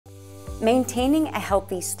Maintaining a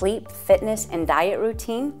healthy sleep, fitness, and diet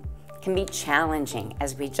routine can be challenging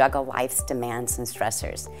as we juggle life's demands and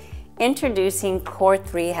stressors. Introducing Core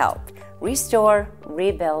 3 Health: Restore,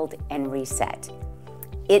 Rebuild, and Reset.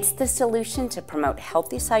 It's the solution to promote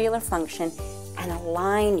healthy cellular function and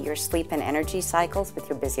align your sleep and energy cycles with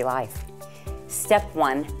your busy life. Step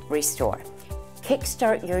 1, Restore.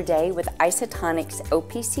 Kickstart your day with Isotonics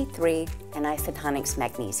OPC3 and Isotonics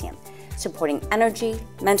Magnesium, supporting energy,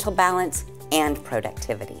 mental balance, and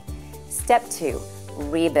productivity. Step 2,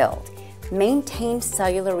 Rebuild. Maintain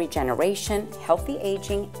cellular regeneration, healthy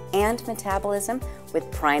aging, and metabolism with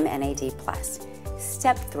Prime NAD+.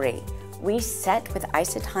 Step 3, Reset with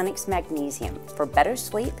Isotonics Magnesium for better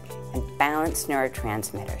sleep and balanced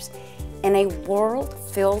neurotransmitters. In a world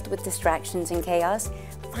filled with distractions and chaos,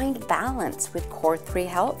 find balance with Core 3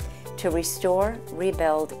 Health to restore,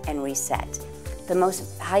 rebuild, and reset. The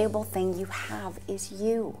most valuable thing you have is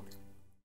you.